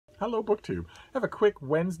Hello, BookTube. I have a quick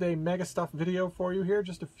Wednesday MegaStuff video for you here.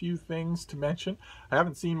 Just a few things to mention. I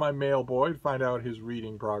haven't seen my mail boy to find out his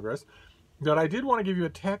reading progress, but I did want to give you a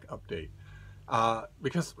tech update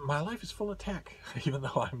because my life is full of tech, even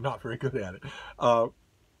though I'm not very good at it.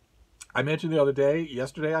 I mentioned the other day,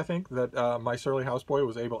 yesterday I think, that my surly houseboy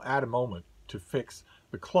was able at a moment to fix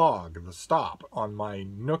the clog, the stop on my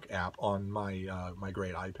Nook app on my my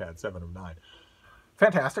great iPad 7 of 9.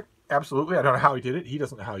 Fantastic. Absolutely. I don't know how he did it. He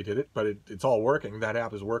doesn't know how he did it, but it's all working. That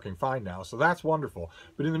app is working fine now, so that's wonderful.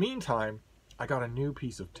 But in the meantime, I got a new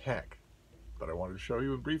piece of tech that I wanted to show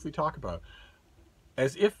you and briefly talk about.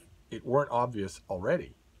 As if it weren't obvious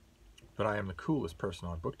already that I am the coolest person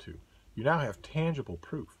on BookTube, you now have tangible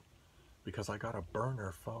proof because I got a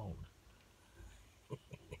burner phone.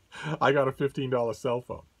 I got a $15 cell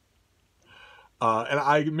phone. And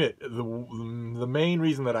I admit, the main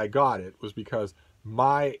reason that I got it was because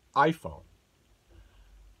my iPhone,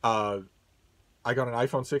 I got an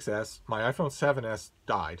iPhone 6S. My iPhone 7S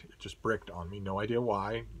died. It just bricked on me. No idea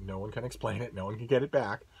why. No one can explain it. No one can get it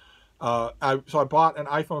back. So I bought an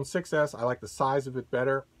iPhone 6S. I like the size of it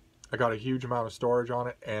better. I got a huge amount of storage on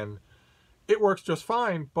it, and it works just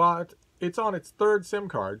fine, but it's on its third SIM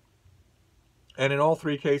card. And in all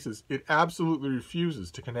three cases, it absolutely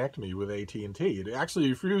refuses to connect me with AT&T. It actually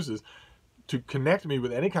refuses to connect me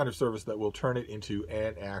with any kind of service that will turn it into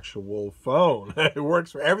an actual phone. It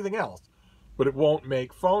works for everything else, but it won't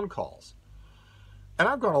make phone calls. And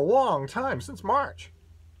I've gone a long time, since March,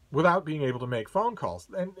 without being able to make phone calls.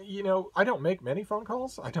 And, you know, I don't make many phone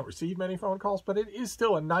calls. I don't receive many phone calls, but it is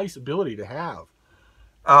still a nice ability to have.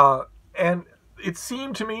 And it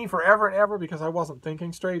seemed to me forever and ever, because I wasn't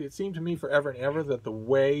thinking straight, it seemed to me forever and ever that the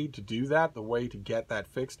way to do that, the way to get that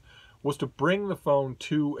fixed, was to bring the phone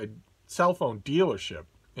to a cell phone dealership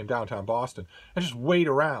in downtown Boston and just wait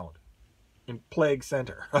around in Plague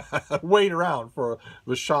Center. Wait around for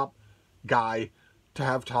the shop guy to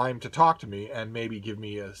have time to talk to me and maybe give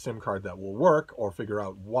me a SIM card that will work or figure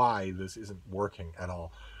out why this isn't working at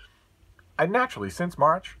all. And naturally, since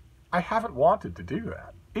March, I haven't wanted to do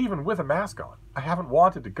that. Even with a mask on, I haven't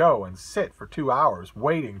wanted to go and sit for 2 hours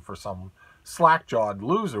waiting for some slack-jawed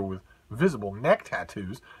loser with visible neck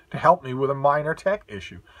tattoos to help me with a minor tech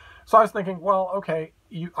issue. So I was thinking, well, okay,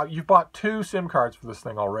 you've bought 2 SIM cards for this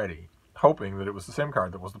thing already, hoping that it was the SIM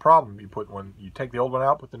card that was the problem. You put when you take the old one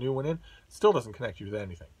out, put the new one in, it still doesn't connect you to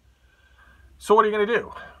anything. So what are you going to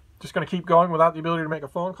do? Just going to keep going without the ability to make a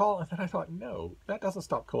phone call? And then I thought, no, that doesn't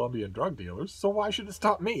stop Colombian drug dealers, so why should it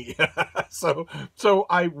stop me? So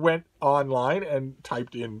I went online and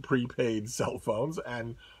typed in prepaid cell phones,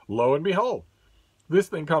 and lo and behold, this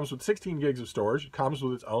thing comes with 16 gigs of storage. It comes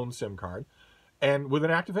with its own SIM card and with an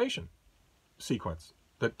activation sequence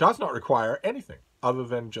that does not require anything other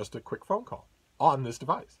than just a quick phone call on this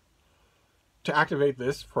device. To activate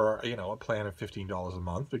this for, you know, a plan of $15 a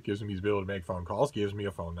month, it gives me the ability to make phone calls, gives me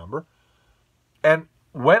a phone number. And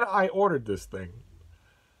when I ordered this thing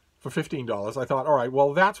for $15, I thought, all right,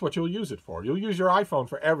 well, that's what you'll use it for. You'll use your iPhone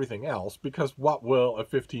for everything else, because what will a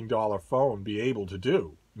 $15 phone be able to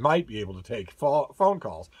do? Might be able to take phone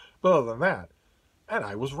calls, but other than that. And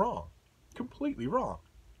I was wrong. Completely wrong.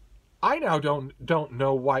 I now don't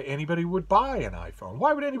know why anybody would buy an iPhone.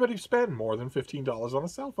 Why would anybody spend more than $15 on a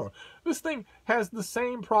cell phone? This thing has the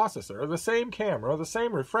same processor, the same camera, the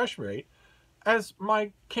same refresh rate as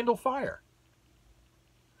my Kindle Fire.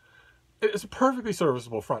 It's a perfectly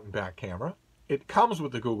serviceable front and back camera. It comes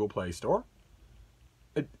with the Google Play Store.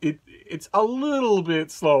 It's a little bit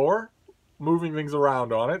slower moving things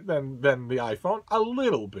around on it than the iPhone. A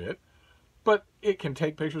little bit. But it can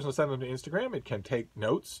take pictures and send them to Instagram. It can take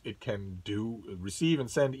notes. It can receive and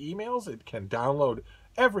send emails. It can download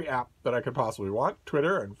every app that I could possibly want.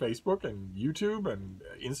 Twitter and Facebook and YouTube and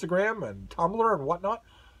Instagram and Tumblr and whatnot.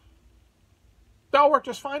 That'll work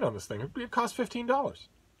just fine on this thing. It costs $15.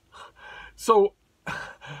 So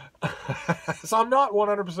I'm not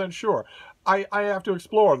 100% sure. I have to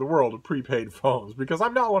explore the world of prepaid phones, because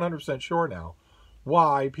I'm not 100% sure now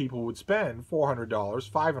why people would spend $400,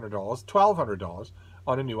 $500, $1,200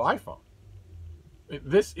 on a new iPhone.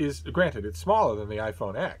 This is, granted, it's smaller than the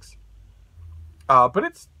iPhone X, but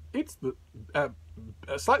it's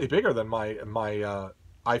slightly bigger than my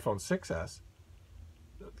iPhone 6S.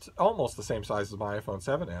 It's almost the same size as my iPhone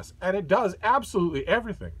 7S, and it does absolutely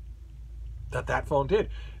everything that phone did.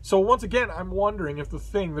 So once again, I'm wondering if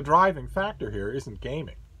the driving factor here isn't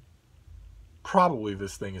gaming. Probably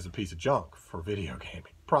this thing is a piece of junk for video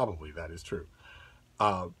gaming. Probably that is true.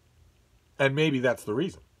 And maybe that's the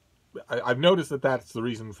reason. I've noticed that that's the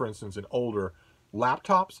reason, for instance, in older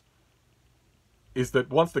laptops, is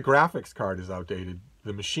that once the graphics card is outdated,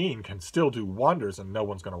 the machine can still do wonders and no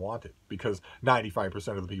one's going to want it, because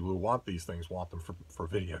 95% of the people who want these things want them for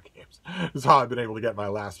video games. That's how I've been able to get my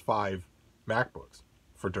last 5 MacBooks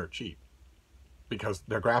for dirt cheap, because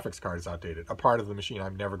their graphics card is outdated, a part of the machine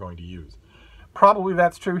I'm never going to use. Probably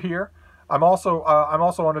that's true here. I'm also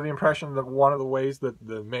under the impression that one of the ways that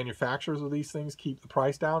the manufacturers of these things keep the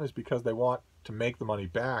price down is because they want to make the money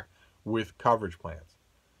back with coverage plans.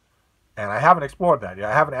 And I haven't explored that yet.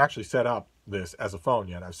 I haven't actually set up this as a phone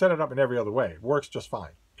yet. I've set it up in every other way. It works just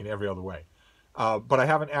fine in every other way. But I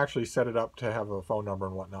haven't actually set it up to have a phone number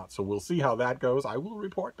and whatnot. So we'll see how that goes. I will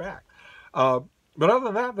report back. But other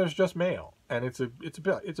than that, there's just mail, and it's a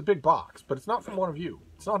big box, but it's not from one of you.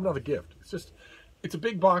 It's not another gift. It's a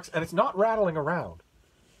big box, and it's not rattling around.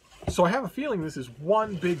 So I have a feeling this is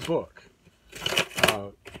one big book,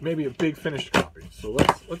 maybe a big finished copy. So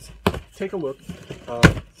let's take a look,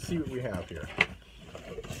 see what we have here.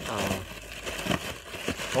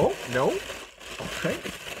 Oh no, okay,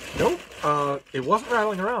 nope. It wasn't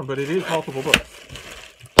rattling around, but it is multiple books.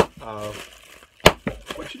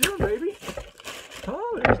 What you doing, baby?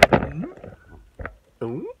 Oh,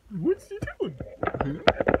 what's she doing?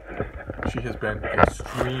 She has been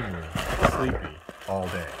extremely sleepy all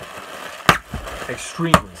day.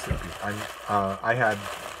 Extremely sleepy. I had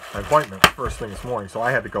an appointment first thing this morning, so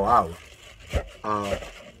I had to go out.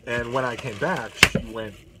 And when I came back, she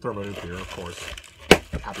went thermonuclear, of course.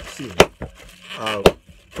 Happy to see me.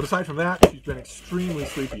 But aside from that, she's been extremely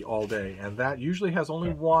sleepy all day, and that usually has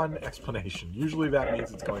only one explanation. Usually that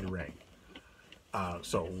means it's going to rain.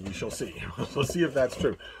 So we shall see. We'll see if that's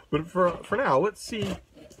true. But for now, let's see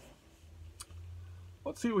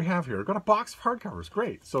what we have here. We've got a box of hardcovers.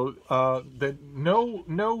 Great. So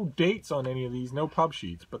no dates on any of these, no pub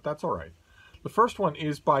sheets, but that's all right. The first one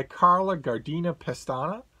is by Carla Gardina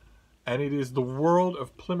Pestana, and it is The World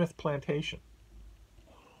of Plymouth Plantation.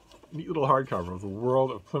 Neat little hardcover of The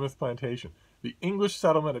World of Plymouth Plantation. The English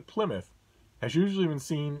settlement at Plymouth has usually been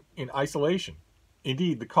seen in isolation.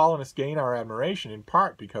 Indeed, the colonists gain our admiration in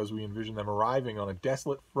part because we envision them arriving on a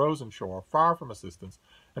desolate, frozen shore, far from assistance,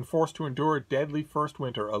 and forced to endure a deadly first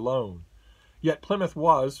winter alone. Yet Plymouth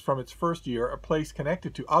was, from its first year, a place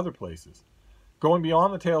connected to other places. Going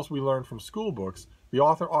beyond the tales we learn from school books, the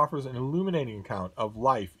author offers an illuminating account of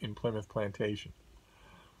life in Plymouth Plantation.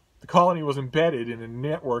 The colony was embedded in a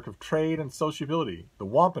network of trade and sociability. The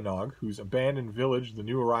Wampanoag, whose abandoned village the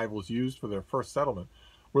new arrivals used for their first settlement,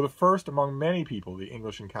 were the first among many people the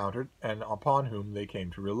English encountered and upon whom they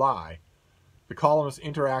came to rely. The colonists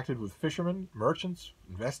interacted with fishermen, merchants,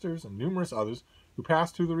 investors, and numerous others who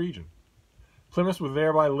passed through the region. Plymouth was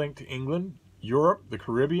thereby linked to England, Europe, the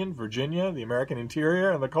Caribbean, Virginia, the American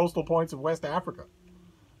interior, and the coastal points of West Africa.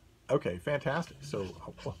 Okay, fantastic. So,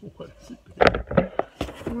 what is it, baby?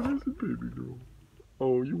 What is it, baby girl?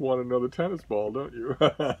 Oh, you want another tennis ball, don't you?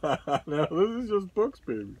 No, this is just books,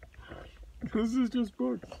 baby. This is just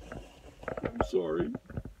books. I'm sorry.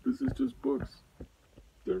 This is just books.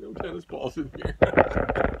 There are no tennis balls in here.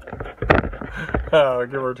 I'll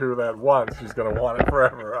give her to that once. She's going to want it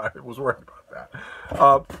forever. I was worried about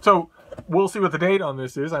that. So we'll see what the date on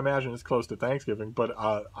this is. I imagine it's close to Thanksgiving, but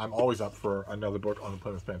I'm always up for another book on the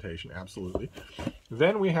Plymouth Plantation. Absolutely.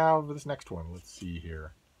 Then we have this next one. Let's see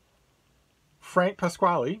here. Frank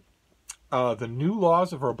Pasquale. The New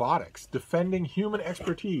Laws of Robotics, Defending Human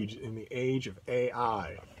Expertise in the Age of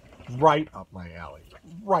AI. Right up my alley.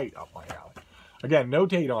 Right up my alley. Again, no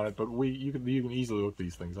date on it, but you can easily look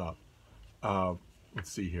these things up. Let's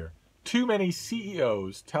see here. Too many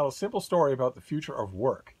CEOs tell a simple story about the future of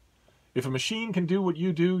work. If a machine can do what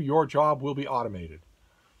you do, your job will be automated.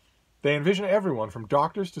 They envision everyone from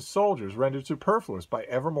doctors to soldiers rendered superfluous by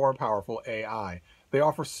ever more powerful AI. They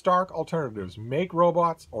offer stark alternatives: make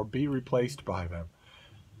robots or be replaced by them.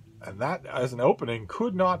 And that, as an opening,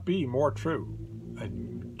 could not be more true.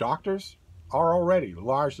 And doctors are already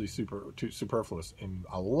largely superfluous in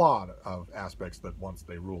a lot of aspects that once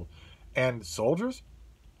they ruled. And soldiers?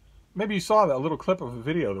 Maybe you saw that little clip of a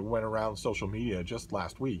video that went around social media just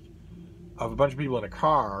last week of a bunch of people in a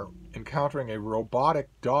car encountering a robotic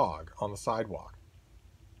dog on the sidewalk.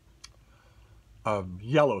 A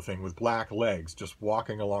yellow thing with black legs just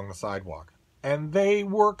walking along the sidewalk. And they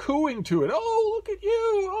were cooing to it. Oh, look at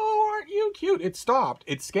you. Oh, aren't you cute? It stopped.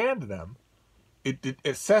 It scanned them. It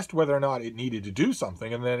assessed whether or not it needed to do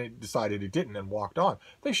something, and then it decided it didn't and walked on.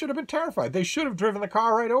 They should have been terrified. They should have driven the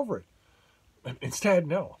car right over it. Instead,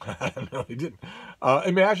 no. No, they didn't.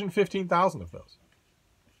 Imagine 15,000 of those.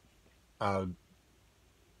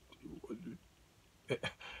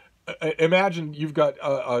 Imagine you've got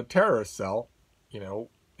a terrorist cell,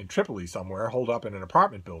 in Tripoli somewhere, holed up in an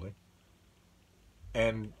apartment building.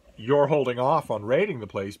 and you're holding off on raiding the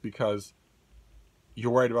place because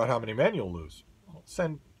you're worried about how many men you'll lose. Well,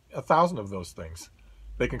 send 1,000 of those things.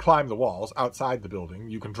 They can climb the walls outside the building.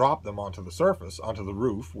 You can drop them onto the surface, onto the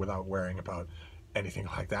roof, without worrying about anything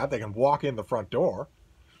like that. They can walk in the front door.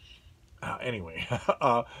 Anyway,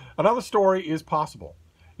 another story is possible.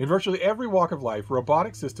 In virtually every walk of life,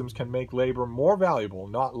 robotic systems can make labor more valuable,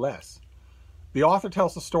 not less. The author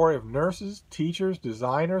tells the story of nurses, teachers,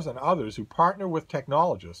 designers, and others who partner with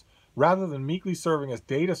technologists rather than meekly serving as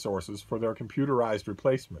data sources for their computerized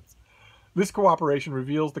replacements. This cooperation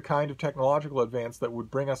reveals the kind of technological advance that would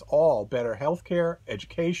bring us all better healthcare,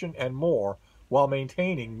 education, and more while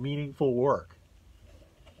maintaining meaningful work.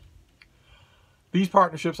 These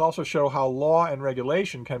partnerships also show how law and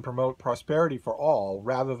regulation can promote prosperity for all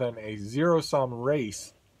rather than a zero-sum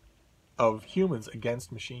race of humans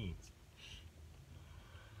against machines.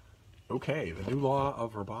 Okay, the new law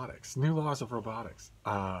of robotics. New laws of robotics.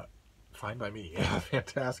 Fine by me.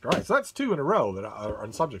 Fantastic. All right, so that's 2 in a row that are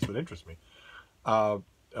on subjects that interest me. Oh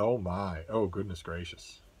my. Oh, goodness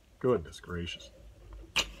gracious. Goodness gracious.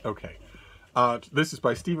 Okay. This is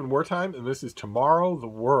by Stephen Wertheim, and this is Tomorrow, the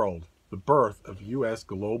World, the Birth of U.S.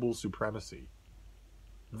 Global Supremacy.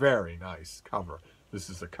 Very nice cover. This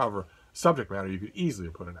is a cover subject matter. You could easily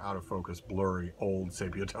put an out-of-focus, blurry, old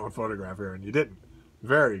sepia tone photograph here, and you didn't.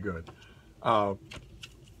 Very good.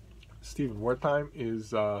 Stephen Wertheim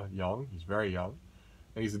is young. He's very young.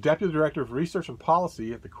 And he's the Deputy Director of Research and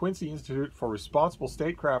Policy at the Quincy Institute for Responsible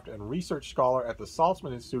Statecraft and Research Scholar at the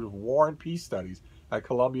Saltzman Institute of War and Peace Studies at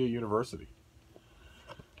Columbia University.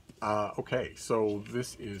 Okay, so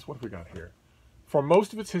this is, what have we got here? For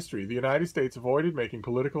most of its history, the United States avoided making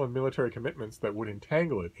political and military commitments that would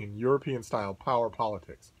entangle it in European-style power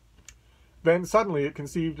politics. Then suddenly it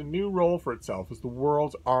conceived a new role for itself as the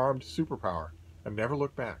world's armed superpower, and never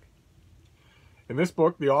looked back. In this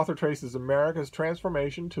book, the author traces America's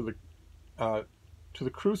transformation to the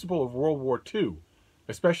crucible of World War II,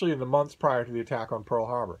 especially in the months prior to the attack on Pearl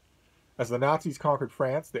Harbor. As the Nazis conquered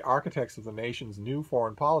France, the architects of the nation's new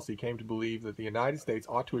foreign policy came to believe that the United States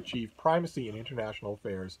ought to achieve primacy in international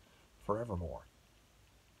affairs forevermore.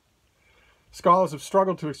 Scholars have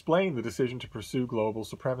struggled to explain the decision to pursue global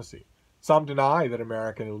supremacy. Some deny that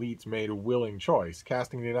American elites made a willing choice,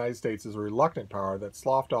 casting the United States as a reluctant power that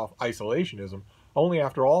sloughed off isolationism only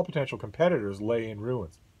after all potential competitors lay in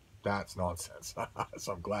ruins. That's nonsense.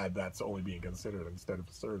 So I'm glad that's only being considered instead of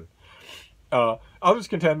asserted. Others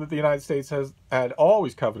contend that the United States had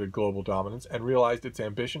always coveted global dominance and realized its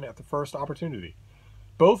ambition at the first opportunity.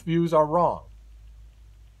 Both views are wrong.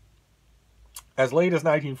 As late as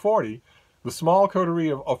 1940, the small coterie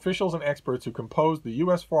of officials and experts who composed the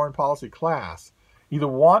U.S. foreign policy class either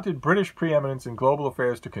wanted British preeminence in global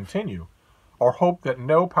affairs to continue or hoped that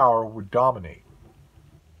no power would dominate.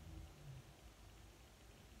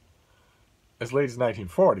 As late as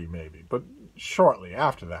 1940, maybe, but shortly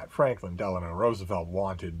after that, Franklin Delano Roosevelt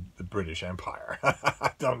wanted the British Empire.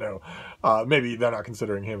 I don't know. Maybe they're not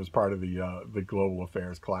considering him as part of the global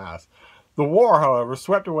affairs class. The war, however,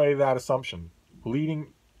 swept away that assumption,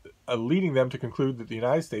 leading them to conclude that the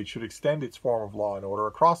United States should extend its form of law and order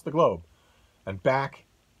across the globe and back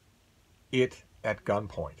it at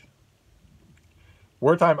gunpoint.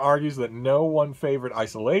 Wertheim argues that no one favored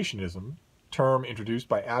isolationism, term introduced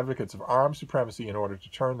by advocates of armed supremacy in order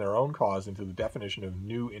to turn their own cause into the definition of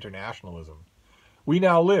new internationalism. We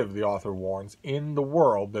now live, the author warns, in the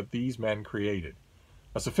world that these men created.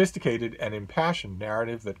 A sophisticated and impassioned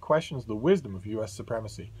narrative that questions the wisdom of U.S.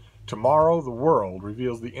 supremacy. Tomorrow, the world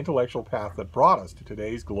reveals the intellectual path that brought us to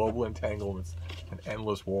today's global entanglements and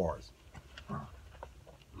endless wars.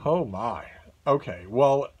 Oh my. Okay,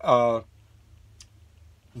 well,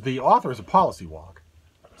 the author is a policy wonk,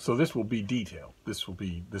 so this will be detailed. This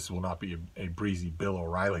will not be a breezy Bill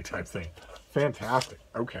O'Reilly type thing. Fantastic.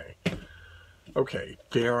 Okay. Okay,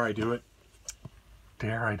 dare I do it?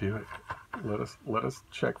 Dare I do it? Let us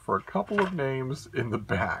check for a couple of names in the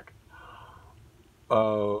back.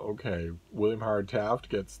 Okay, William Howard Taft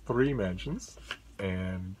gets 3 mentions,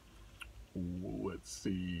 and let's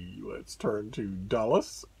see, let's turn to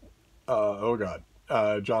Dulles. Oh god,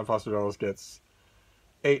 John Foster Dulles gets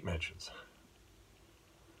 8 mentions.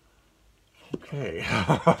 Okay,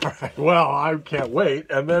 all right. Well, I can't wait.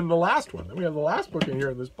 And then the last one. Then we have the last book in here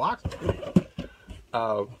in this box.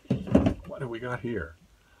 What do we got here?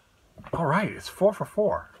 All right, it's 4 for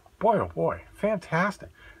 4. Boy, oh boy, fantastic.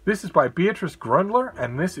 This is by Beatrice Grundler,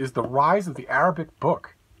 and this is The Rise of the Arabic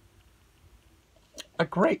Book. A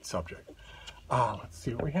great subject. Let's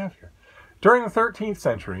see what we have here. During the 13th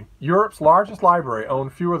century, Europe's largest library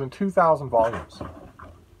owned fewer than 2,000 volumes.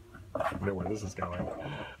 I know where this is going.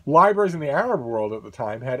 Libraries in the Arab world at the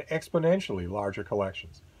time had exponentially larger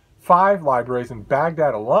collections. 5 libraries in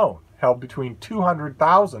Baghdad alone held between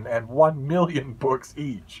 200,000 and 1 million books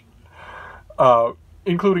each,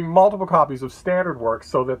 including multiple copies of standard works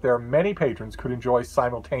so that their many patrons could enjoy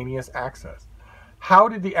simultaneous access. How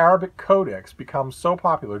did the Arabic Codex become so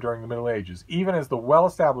popular during the Middle Ages, even as the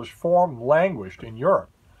well-established form languished in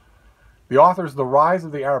Europe? The author's The Rise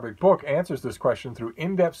of the Arabic Book answers this question through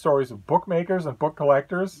in-depth stories of bookmakers and book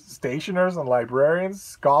collectors, stationers and librarians,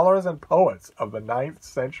 scholars and poets of the 9th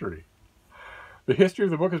century. The history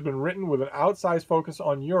of the book has been written with an outsized focus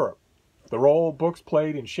on Europe. The role books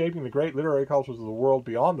played in shaping the great literary cultures of the world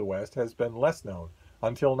beyond the West has been less known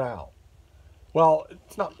until now. Well,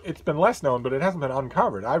 it's been less known, but it hasn't been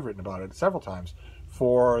uncovered. I've written about it several times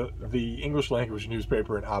for the English language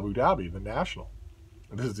newspaper in Abu Dhabi, The National.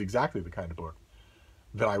 This is exactly the kind of book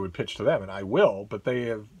that I would pitch to them, and I will, but they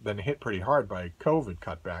have been hit pretty hard by COVID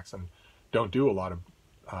cutbacks and don't do a lot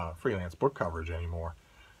of freelance book coverage anymore.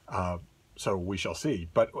 So we shall see.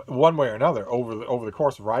 But one way or another, over the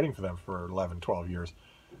course of writing for them for 11, 12 years,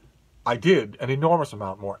 I did an enormous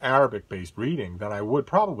amount more Arabic-based reading than I would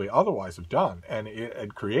probably otherwise have done, and it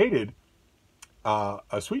had created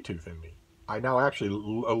a sweet tooth in me. I now actually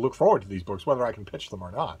look forward to these books, whether I can pitch them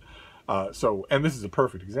or not. And this is a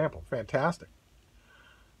perfect example. Fantastic.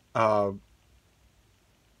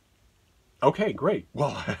 Okay, great.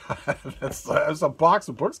 Well, as a box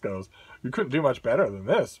of books goes, you couldn't do much better than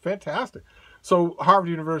this. Fantastic. So Harvard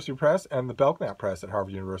University Press and the Belknap Press at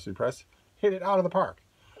Harvard University Press hit it out of the park.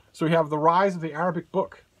 So we have The Rise of the Arabic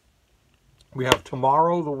Book. We have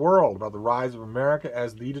Tomorrow the World, about the rise of America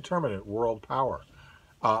as the determinant world power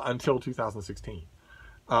until 2016.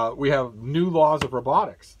 We have New Laws of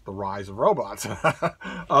Robotics, the rise of robots.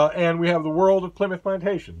 And we have The World of Plymouth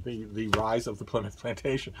Plantation, the rise of the Plymouth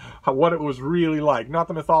Plantation. What it was really like. Not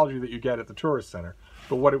the mythology that you get at the tourist center,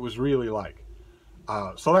 but what it was really like.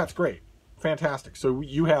 So that's great. Fantastic. So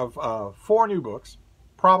you have 4 new books,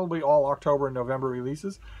 probably all October and November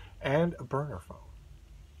releases, and a burner phone.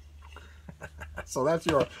 So that's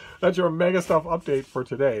your Mega Stuff update for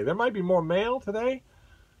today. There might be more mail today.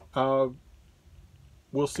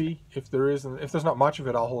 We'll see if there isn't. If there's not much of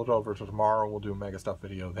it, I'll hold it over to tomorrow. We'll do a Mega Stuff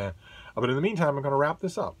video then. But in the meantime, I'm going to wrap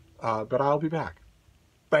this up. But I'll be back.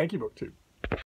 Thank you, BookTube.